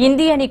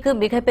இந்திய அணிக்கு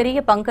மிகப்பெரிய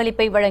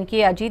பங்களிப்பை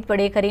வழங்கிய அஜித்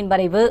வடேகரின்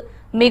மறைவு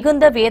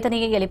மிகுந்த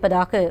வேதனையை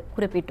அளிப்பதாக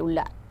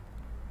குறிப்பிட்டுள்ளார்.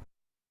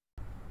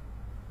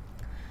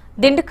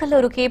 திண்டுக்கல்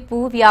அருகே பூ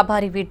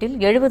வியாபாரி வீட்டில்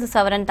 70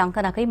 சவரன்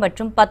தங்க நகை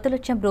மற்றும் 10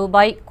 லட்சம்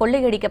ரூபாய்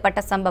கொள்ளையடிக்கப்பட்ட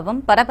சம்பவம்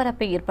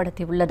பரபரப்பை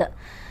ஏற்படுத்தியுள்ளது.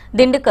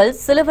 திண்டுக்கல்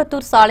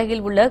சிலுவத்தூர்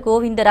சாலையில் உள்ள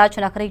கோவிந்தராஜ்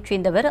நகரைச்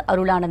சேர்ந்தவர்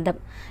அருளானந்தம்.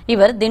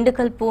 இவர்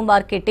திண்டுக்கல் பூ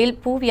மார்க்கெட்டில்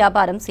பூ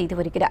வியாபாரம் செய்து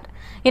வருகிறார்.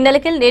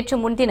 இந்நிலையில் நேற்று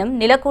முன்தினம்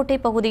நிலக்கோட்டை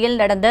பகுதியில்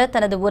நடந்த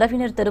தனது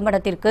உறவினர்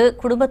திருமணத்திற்கு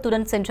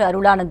குடும்பத்துடன் சென்ற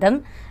அருளானந்தம்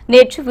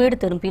நேற்று வீடு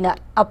திரும்பினார்.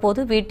 அப்போது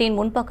வீட்டின்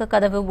முன்பக்க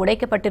கதவு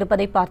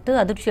உடைக்கப்பட்டிருப்பதை பார்த்து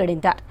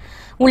அதிர்ச்சியடைந்தார்.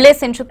 உள்ளே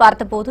சென்று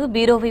பார்த்தபோது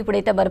பீரோவை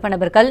உடைத்த மர்ம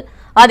நபர்கள்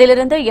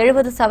அதிலிருந்து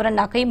 70 சவரன்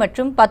நகை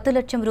மற்றும் 10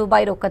 லட்சம்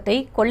ரூபாய் ரொக்கத்தை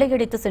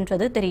கொள்ளையடித்து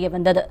சென்றது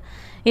தெரியவந்தது.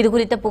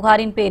 இதுகுறித்த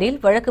புகாரின் பேரில்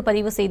வழக்கு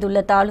பதிவு செய்துள்ள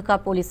தாலுகா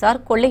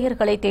போலீசார்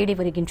கொள்ளையர்களை தேடி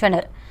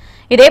வருகின்றனர்.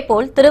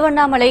 இதேபோல்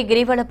திருவண்ணாமலை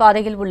கிரிவல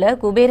பாதையில் உள்ள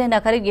குபேர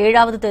நகர்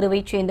 7வது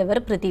தெருவைச்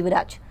சேர்ந்தவர்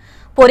பிருத்திவிராஜ்.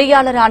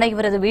 பொறியாளரான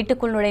இவரது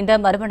வீட்டுக்குள் நுழைந்த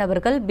மர்ம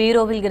நபர்கள்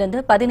பீரோவில் இருந்து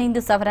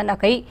 15 சவரன்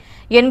நகை,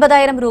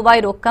 80,000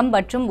 ரூபாய் ரொக்கம்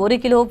மற்றும் 1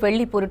 கிலோ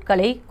வெள்ளி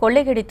பொருட்களை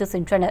கொள்ளையடித்து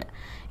சென்றனர்.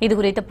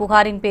 இதுகுறித்த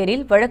புகாரின்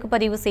பேரில் வழக்கு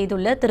பதிவு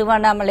செய்துள்ள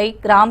திருவண்ணாமலை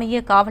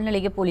கிராமிய காவல்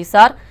நிலைய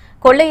போலீசார்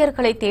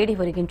கொள்ளையர்களை தேடி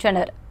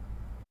வருகின்றனர்.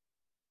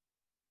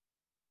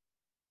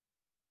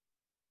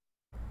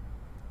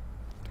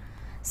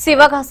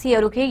 சிவகாசி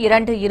அருகே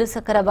 2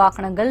 இருசக்கர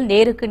வாகனங்கள்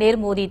நேருக்கு நேர்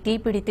மோதி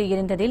தீப்பிடித்து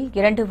எரிந்ததில்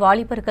 2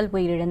 வாலிபர்கள்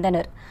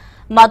உயிரிழந்தனர்.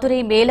 மதுரை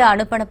மேல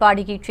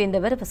அனுப்பனப்பாடியைச்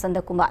சேர்ந்தவர்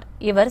வசந்தகுமார்.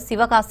 இவர்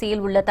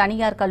சிவகாசியில் உள்ள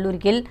தனியார்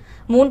கல்லூரியில்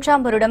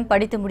 3ஆம் வருடம்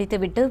படித்து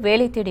முடித்துவிட்டு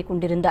வேலை தேடிக்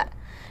கொண்டிருந்தார்.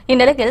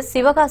 இந்நிலையில்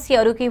சிவகாசி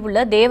அருகே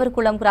உள்ள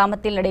தேவர்குளம்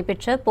கிராமத்தில்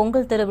நடைபெற்ற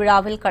பொங்கல்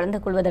திருவிழாவில்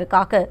கலந்து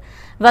கொள்வதற்காக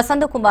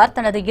வசந்தகுமார்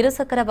தனது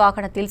இருசக்கர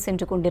வாகனத்தில்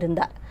சென்று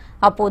கொண்டிருந்தார்.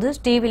 அப்போது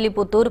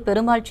ஸ்ரீவில்லிபுத்தூர்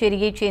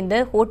பெருமாள்சேரியைச் சேர்ந்த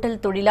ஹோட்டல்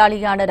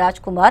தொழிலாளியான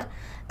ராஜ்குமார்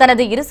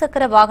தனது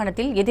இருசக்கர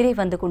வாகனத்தில் எதிரே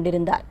வந்து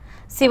கொண்டிருந்தார்.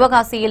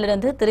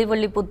 சிவகாசியிலிருந்து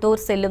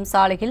திருவில்லிபுத்தூர் செல்லும்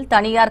சாலையில்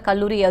தனியார்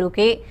கல்லூரி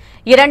அருகே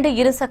 2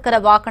 இருசக்கர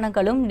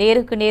வாகனங்களும்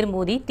நேருக்கு நேர்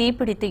மோதி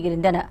தீப்பிடித்து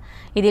எரிந்தன.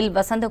 இதில்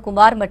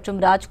வசந்தகுமார் மற்றும்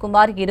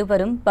ராஜ்குமார்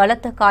இருவரும்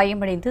பலத்த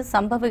காயமடைந்து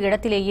சம்பவ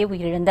இடத்திலேயே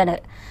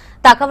உயிரிழந்தனர்.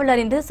 தகவல்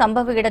அறிந்து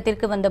சம்பவ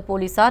இடத்திற்கு வந்த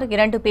போலீசார்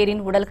 2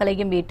 பேரின்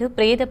உடல்களையும் மீட்டு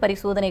பிரேத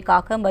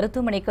பரிசோதனைக்காக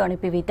மருத்துவமனைக்கு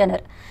அனுப்பி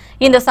வைத்தனர்.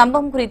 இந்த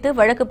சம்பவம் குறித்து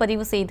வழக்கு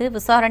பதிவு செய்து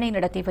விசாரணை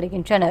நடத்தி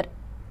வருகின்றனர்.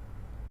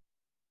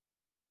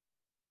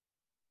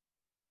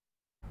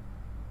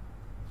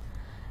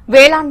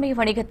 வேளாண்மை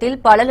வணிகத்தில்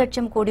பல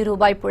லட்சம் கோடி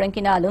ரூபாய்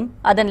புழங்கினாலும்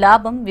அதன்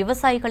லாபம்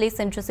விவசாயிகளை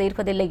சென்று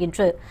சேர்வதில்லை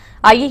என்று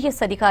IAS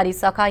அதிகாரி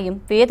சகாயம்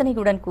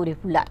வேதனையுடன்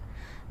கூறியுள்ளார்.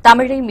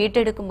 தமிழை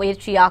மீட்டெடுக்கும்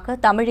முயற்சியாக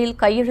தமிழில்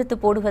கையெழுத்து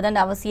போடுவதன்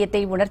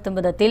அவசியத்தை உணர்த்தும்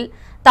விதத்தில்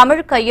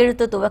தமிழ்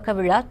கையெழுத்து துவக்க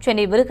விழா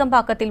சென்னை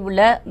விருகம்பாக்கத்தில் உள்ள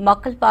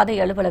மக்கள் பாதை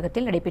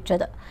அலுவலகத்தில்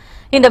நடைபெற்றது.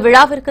 இந்த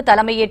விழாவிற்கு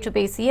தலைமையேற்று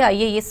பேசிய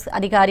IAS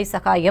அதிகாரி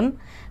சகாயம்,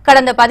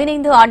 கடந்த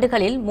 15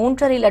 ஆண்டுகளில்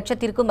 3.5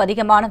 லட்சத்திற்கும்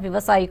அதிகமான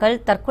விவசாயிகள்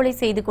தற்கொலை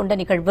செய்து கொண்ட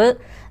நிகழ்வு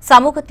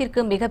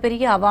சமூகத்திற்கு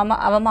மிகப்பெரிய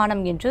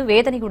அவமானம் என்று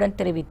வேதனையுடன்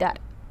தெரிவித்தார்.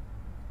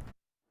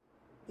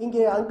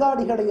 இங்கே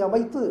அங்காடிகளை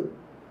அமைத்து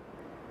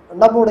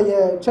நம்முடைய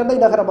சென்னை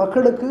நகர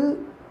மக்களுக்கு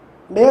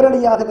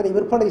நேரடியாக இதனை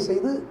விற்பனை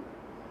செய்து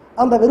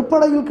அந்த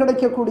விற்பனையில்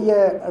கிடைக்கக்கூடிய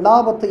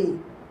லாபத்தை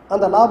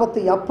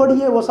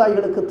அப்படியே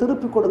விவசாயிகளுக்கு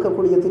திருப்பி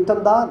கொடுக்கக்கூடிய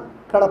திட்டம்தான்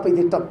கடப்பை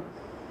திட்டம்.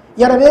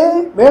 எனவே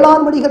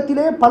வேளாண்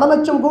வணிகத்திலே பல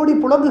லட்சம் கோடி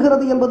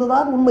புழங்குகிறது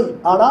என்பதுதான் உண்மை.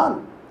 ஆனால்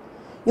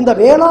இந்த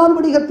வேளாண்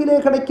வணிகத்திலே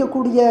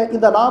கிடைக்கக்கூடிய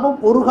இந்த லாபம்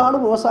ஒரு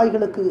காலம்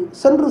விவசாயிகளுக்கு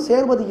சென்று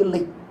சேர்வது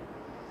இல்லை.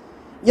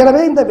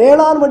 எனவே இந்த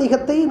வேளாண்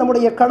வணிகத்தை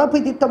நம்முடைய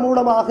கடப்பை திட்டம்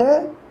மூலமாக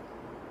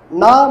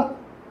நாம்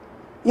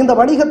இந்த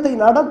வணிகத்தை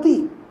நடத்தி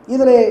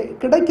இதிலே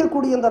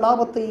கிடைக்கக்கூடிய இந்த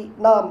லாபத்தை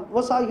நாம்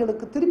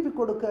விவசாயிகளுக்கு திருப்பிக்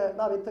கொடுக்க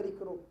நாம்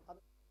எத்தரிக்கிறோம்.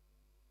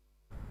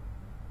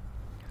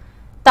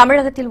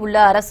 தமிழகத்தில் உள்ள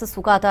அரசு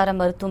சுகாதார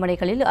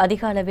மருத்துவமனைகளில்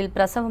அதிக அளவில்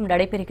பிரசவம்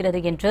நடைபெறுகிறது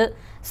என்று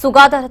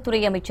சுகாதாரத்துறை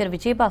அமைச்சர்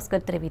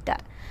விஜயபாஸ்கர்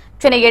தெரிவித்தார்.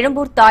 சென்னை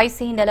எழும்பூர்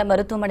தாய்சேய் நல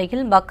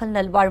மருத்துவமனையில் மக்கள்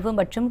நல்வாழ்வு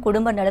மற்றும்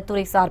குடும்ப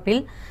நலத்துறை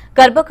சார்பில்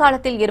கர்ப்ப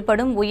காலத்தில்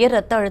ஏற்படும் உயர்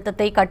ரத்த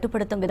அழுத்தத்தை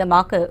கட்டுப்படுத்தும்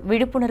விதமாக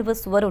விழிப்புணர்வு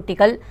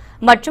சுவரொட்டிகள்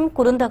மற்றும்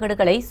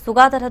குறுந்தகடுகளை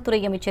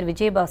சுகாதாரத்துறை அமைச்சர்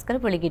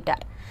விஜயபாஸ்கர்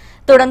வெளியிட்டார்.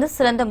 தொடர்ந்து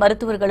சிறந்த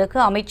மருத்துவர்களுக்கு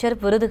அமைச்சர்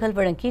விருதுகள்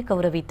வழங்கி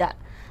கௌரவித்தார்.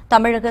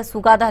 தமிழக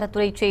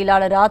சுகாதாரத்துறை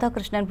செயலாளர்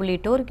ராதாகிருஷ்ணன்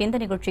உள்ளிட்டோர் இந்த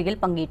நிகழ்ச்சியில்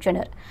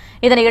பங்கேற்றனர்.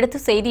 இதனையடுத்து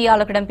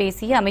செய்தியாளர்களிடம்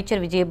பேசிய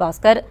அமைச்சர்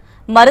விஜயபாஸ்கர்,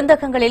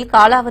 மருந்தகங்களில்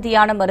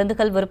காலாவதியான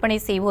மருந்துகள் விற்பனை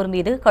செய்வோர்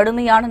மீது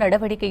கடுமையான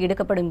நடவடிக்கை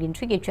எடுக்கப்படும்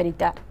என்று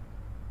எச்சரித்தார்.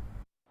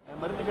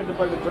 மருந்து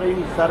கட்டுப்பாட்டு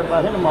துறையின்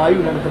சார்பாக நம்ம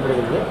ஆய்வு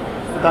நடத்தப்படுகிறது.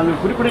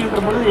 தாங்கள்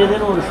குறிப்பிடுகின்ற பொழுது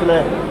ஏதேனும் ஒரு சில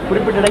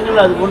குறிப்பிட்ட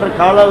இடங்களில் அது போன்ற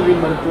காலாவதி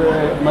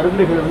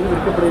மருந்துகள்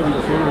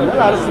விற்கப்படுகின்ற சூழ்நிலை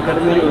அரசு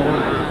கடுமையாக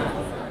நடவடிக்கை.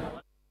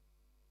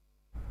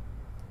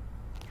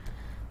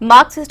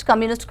 மார்க்சிஸ்ட்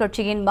கம்யூனிஸ்ட்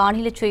கட்சியின்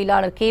மாநில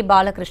செயலாளர் கே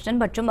பாலகிருஷ்ணன்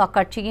மற்றும்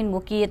அக்கட்சியின்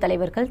முக்கிய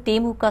தலைவர்கள்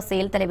திமுக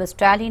செயல் தலைவர்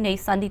ஸ்டாலினை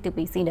சந்தித்து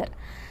பேசினர்.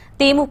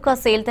 திமுக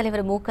செயல்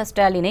தலைவர் மு க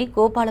ஸ்டாலினை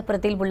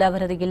கோபாலபுரத்தில் உள்ள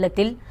அவரது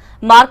இல்லத்தில்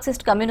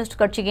மார்க்சிஸ்ட் கம்யூனிஸ்ட்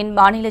கட்சியின்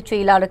மாநில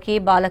செயலாளர் கே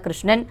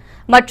பாலகிருஷ்ணன்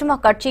மற்றும்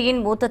அக்கட்சியின்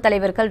மூத்த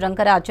தலைவர்கள்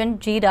ரங்கராஜன்,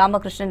 ஜி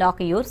ராமகிருஷ்ணன்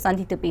ஆகியோர்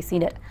சந்தித்து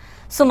பேசினர்.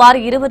 சுமார்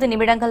 20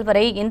 நிமிடங்கள்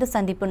வரை இந்த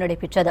சந்திப்பு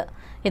நடைபெற்றது.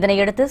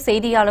 இதனையடுத்து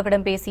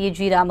செய்தியாளர்களிடம் பேசிய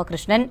ஜி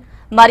ராமகிருஷ்ணன்,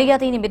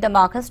 மரியாதை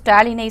நிமித்தமாக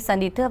ஸ்டாலினை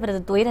சந்தித்து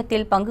அவரது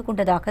துயரத்தில் பங்கு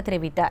கொண்டதாக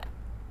தெரிவித்தார்.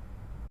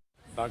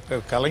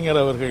 டாக்டர்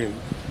கலைஞர் அவர்கள்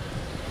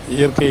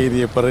இயற்கை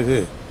எய்திய பிறகு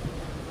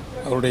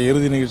அவருடைய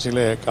இறுதி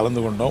நிகழ்ச்சியில்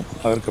கலந்து கொண்டோம்.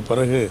 அதற்கு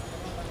பிறகு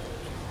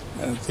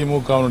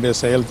திமுகவினுடைய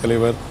செயல்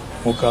தலைவர்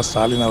மு க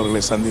ஸ்டாலின்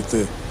அவர்களை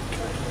சந்தித்து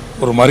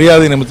ஒரு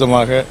மரியாதை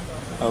நிமித்தமாக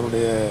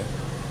அவருடைய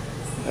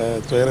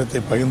துயரத்தை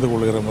பகிர்ந்து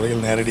கொள்கிற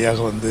முறையில் நேரடியாக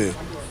வந்து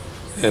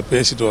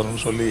பேசிட்டு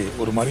வரணும்னு சொல்லி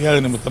ஒரு மரியாதை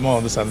நிமித்தமாக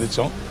வந்து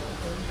சந்தித்தோம்.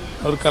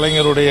 அவர்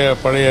கலைஞருடைய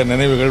பழைய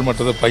நினைவுகள்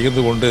மற்றதை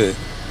பகிர்ந்து கொண்டு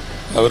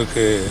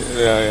அவருக்கு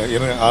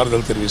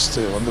ஆறுதல்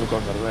தெரிவிச்சுட்டு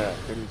வந்திருக்கோங்கிறத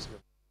தெரிவிச்சு.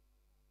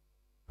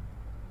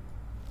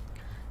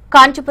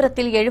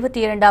 காஞ்சிபுரத்தில்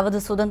 72வது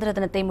சுதந்திர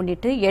தினத்தை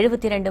முன்னிட்டு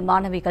 72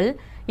 மாணவிகள்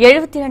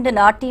 72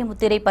 நாட்டிய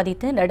முத்திரை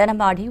பதித்து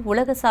நடனமாடி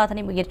உலக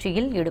சாதனை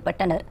முயற்சியில்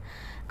ஈடுபட்டனர்.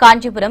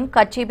 காஞ்சிபுரம்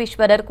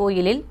கச்சேபீஸ்வரர்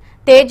கோயிலில்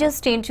தேஜஸ்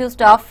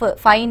இன்ஸ்டிடியூட் ஆஃப்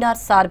ஃபைன்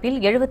ஆர்ட்ஸ் சார்பில்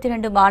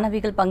 72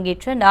 மாணவிகள்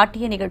பங்கேற்ற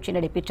நாட்டிய நிகழ்ச்சி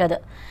நடைபெற்றது.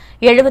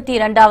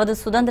 72வது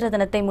சுதந்திர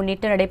தினத்தை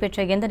முன்னிட்டு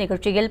நடைபெற்ற இந்த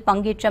நிகழ்ச்சியில்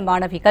பங்கேற்ற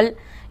மாணவிகள்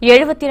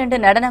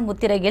 72 நடன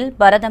முத்திரையில்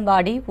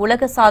பரதமாடி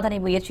உலக சாதனை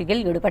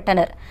முயற்சியில்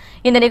ஈடுபட்டனர்.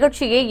 இந்த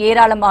நிகழ்ச்சியை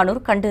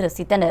ஏராளமானோர் கண்டு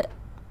ரசித்தனர்.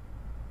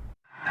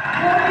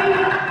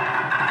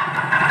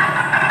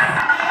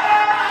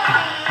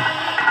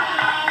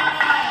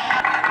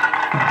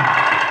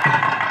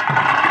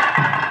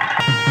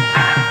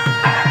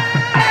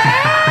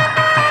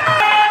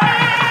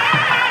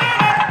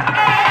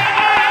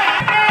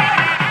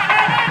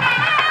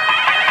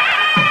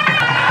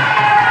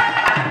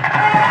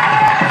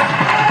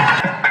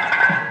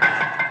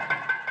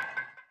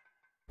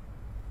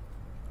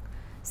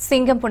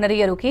 சிங்கம்புணரி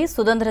அருகே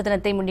சுதந்திர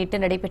தினத்தை முன்னிட்டு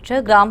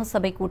நடைபெற்ற கிராம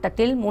சபை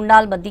கூட்டத்தில்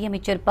முன்னாள் மத்திய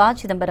அமைச்சர் ப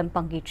சிதம்பரம்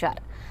பங்கேற்றார்.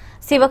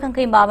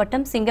 சிவகங்கை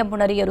மாவட்டம்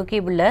சிங்கம்புணரி அருகே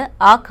உள்ள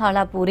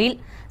ஆகாலாப்பூரில்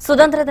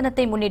சுதந்திர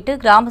தினத்தை முன்னிட்டு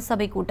கிராம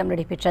சபை கூட்டம்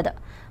நடைபெற்றது.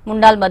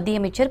 முன்னாள் மத்திய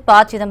அமைச்சர் ப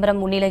சிதம்பரம்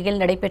முன்னிலையில்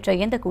நடைபெற்ற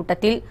இந்த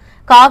கூட்டத்தில்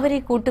காவிரி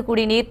கூட்டு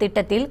குடிநீர்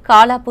திட்டத்தில்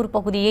காலாப்பூர்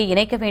பகுதியை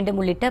இணைக்க வேண்டும்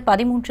உள்ளிட்ட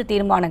 13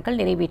 தீர்மானங்கள்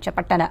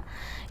நிறைவேற்றப்பட்டன.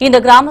 இந்த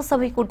கிராம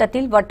சபை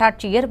கூட்டத்தில்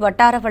வட்டாட்சியர்,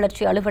 வட்டார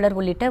வளர்ச்சி அலுவலர்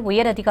உள்ளிட்ட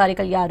உயர்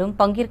அதிகாரிகள் யாரும்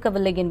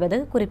பங்கேற்கவில்லை என்பது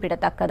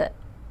குறிப்பிடத்தக்கது.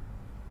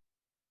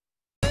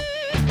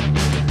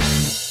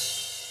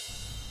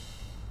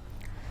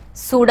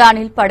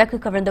 சூடானில் படகு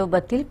கவிழ்ந்த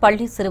விபத்தில்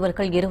பள்ளி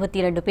சிறுவர்கள்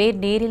 22 பேர்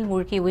நீரில்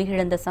மூழ்கி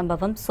உயிரிழந்த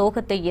சம்பவம்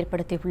சோகத்தை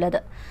ஏற்படுத்தியுள்ளது.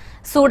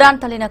 சூடான்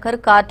தலைநகர்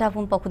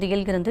கார்டாவும்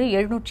பகுதியில் இருந்து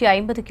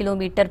 750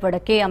 கிலோமீட்டர்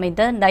வடக்கே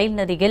அமைந்த நைல்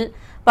நதியில்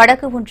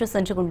படகு ஒன்று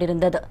சென்று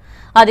கொண்டிருந்தது.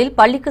 அதில்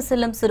பள்ளிக்கு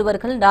செல்லும்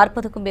சிறுவர்கள்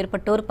 40க்கும்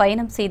மேற்பட்டோர்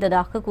பயணம்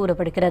செய்ததாக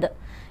கூறப்படுகிறது.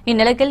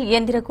 இந்நிலையில்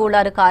இயந்திர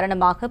கோளாறு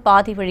காரணமாக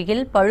பாதி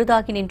வழியில்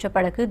பழுதாகி நின்ற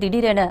படகு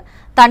திடீரென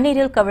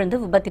தண்ணீரில் கவிழ்ந்து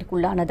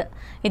விபத்திற்குள்ளானது.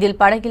 இதில்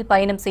படகில்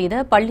பயணம்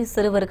செய்த பள்ளி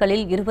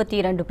சிறுவர்களில்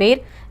 22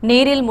 பேர்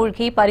நீரில்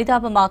மூழ்கி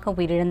பரிதாபமாக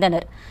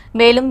உயிரிழந்தனர்.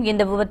 மேலும்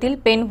இந்த விபத்தில்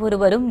பெண்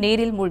ஒருவரும்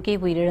நீரில் மூழ்கி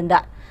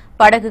உயிரிழந்தார்.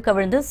 படகு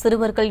கவிழ்ந்து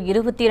சிறுவர்கள்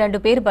 22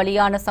 பேர்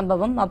பலியான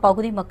சம்பவம்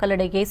அப்பகுதி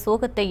மக்களிடையே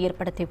சோகத்தை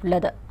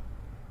ஏற்படுத்தியுள்ளது.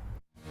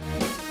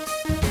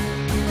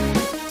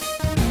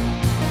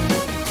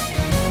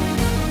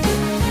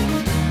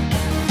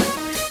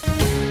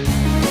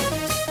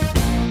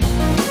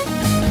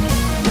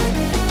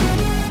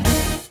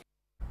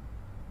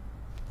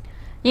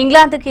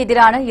 இங்கிலாந்துக்கு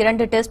எதிரான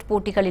 2 டெஸ்ட்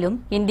போட்டிகளிலும்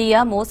இந்தியா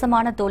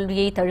மோசமான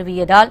தோல்வியை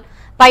தழுவியதால்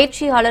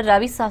பயிற்சியாளர்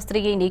ரவி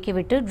சாஸ்திரியை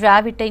நீக்கிவிட்டு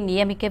டிராவிட்டை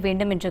நியமிக்க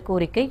வேண்டும் என்ற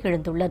கோரிக்கை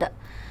எழுந்துள்ளது.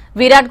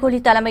 விராட் கோலி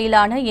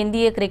தலைமையிலான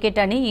இந்திய கிரிக்கெட்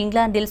அணி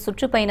இங்கிலாந்தில்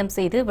சுற்றுப்பயணம்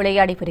செய்து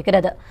விளையாடி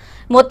வருகிறது.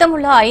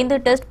 மொத்தமுள்ள 5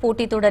 டெஸ்ட்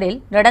போட்டித் தொடரில்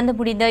நடந்து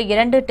முடிந்த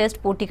 2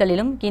 டெஸ்ட்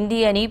போட்டிகளிலும்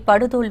இந்திய அணி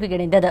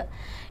படுதோல்வியடைந்தது.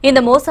 இந்த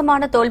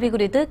மோசமான தோல்வி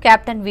குறித்து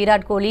கேப்டன்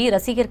விராட் கோலி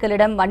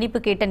ரசிகர்களிடம் மன்னிப்பு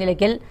கேட்ட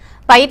நிலையில்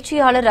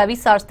பயிற்சியாளர் ரவி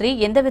சாஸ்திரி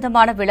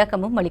எந்தவிதமான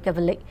விளக்கமும்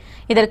அளிக்கவில்லை.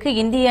 இதற்கு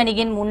இந்திய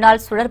அணியின்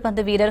முன்னாள்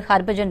சுழற்பந்து வீரர்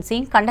ஹர்பஜன்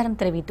சிங் கண்டனம்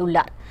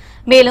தெரிவித்துள்ளார்.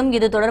 மேலும்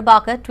இது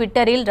தொடர்பாக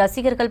டுவிட்டரில்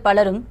ரசிகர்கள்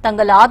பலரும்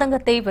தங்கள்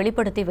ஆதங்கத்தை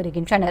வெளிப்படுத்தி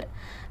வருகின்றனர்.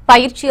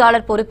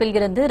 பயிற்சியாளர் பொறுப்பில்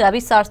இருந்து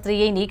ரவி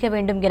சாஸ்திரியை நீக்க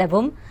வேண்டும்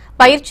எனவும்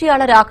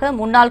பயிற்சியாளராக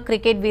முன்னாள்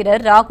கிரிக்கெட்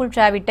வீரர் ராகுல்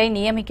டிராவிட்டை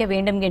நியமிக்க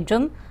வேண்டும்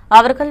என்றும்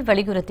அவர்கள்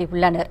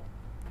வலியுறுத்தியுள்ளனர்.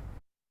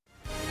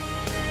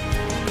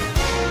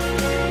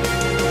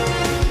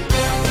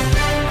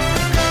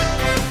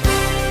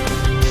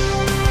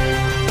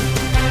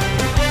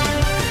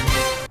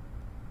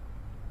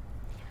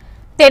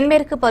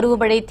 தென்மேற்கு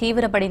பருவமழை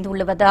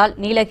தீவிரமடைந்துள்ளதால்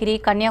நீலகிரி,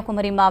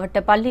 கன்னியாகுமரி மாவட்ட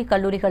பள்ளி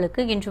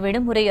கல்லூரிகளுக்கு இன்று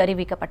விடுமுறை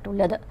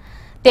அறிவிக்கப்பட்டுள்ளது.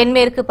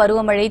 தென்மேற்கு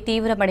பருவமழை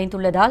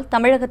தீவிரமடைந்துள்ளதால்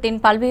தமிழகத்தின்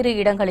பல்வேறு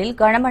இடங்களில்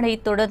கனமழை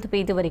தொடர்ந்து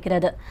பெய்து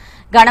வருகிறது.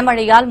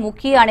 கனமழையால்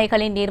முக்கிய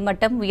அணைகளின்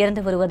நீர்மட்டம்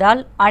உயர்ந்து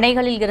வருவதால்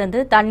அணைகளில்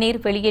இருந்து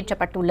தண்ணீர்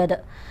வெளியேற்றப்பட்டுள்ளது.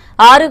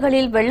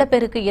 ஆறுகளில்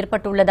வெள்ளப்பெருக்கு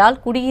ஏற்பட்டுள்ளதால்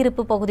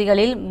குடியிருப்பு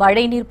பகுதிகளில்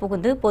மழைநீர்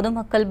புகுந்து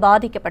பொதுமக்கள்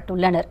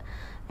பாதிக்கப்பட்டுள்ளனர்.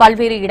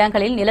 பல்வேறு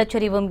இடங்களில்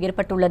நிலச்சரிவும்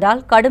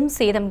ஏற்பட்டுள்ளதால் கடும்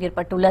சேதம்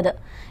ஏற்பட்டுள்ளது.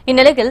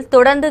 இந்நிலையில்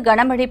தொடர்ந்து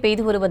கனமழை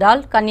பெய்து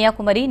வருவதால்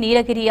கன்னியாகுமரி,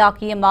 நீலகிரி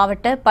ஆகிய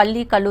மாவட்ட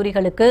பள்ளி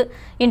கல்லூரிகளுக்கு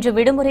இன்று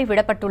விடுமுறை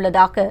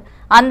விடப்பட்டுள்ளதாக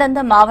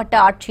அந்தந்த மாவட்ட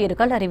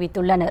ஆட்சியர்கள்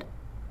அறிவித்துள்ளனர்.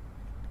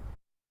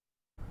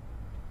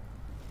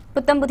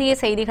 புத்தம்புதிய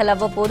செய்திகள்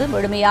அவ்வப்போது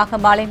முழுமையாக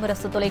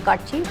மாலைமுரசு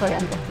தொலைக்காட்சி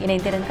வழங்கும்.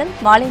 இணைந்திருங்கள்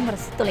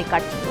மாலைமுரசு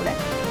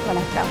தொலைக்காட்சியுடன்.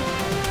 வணக்கம்.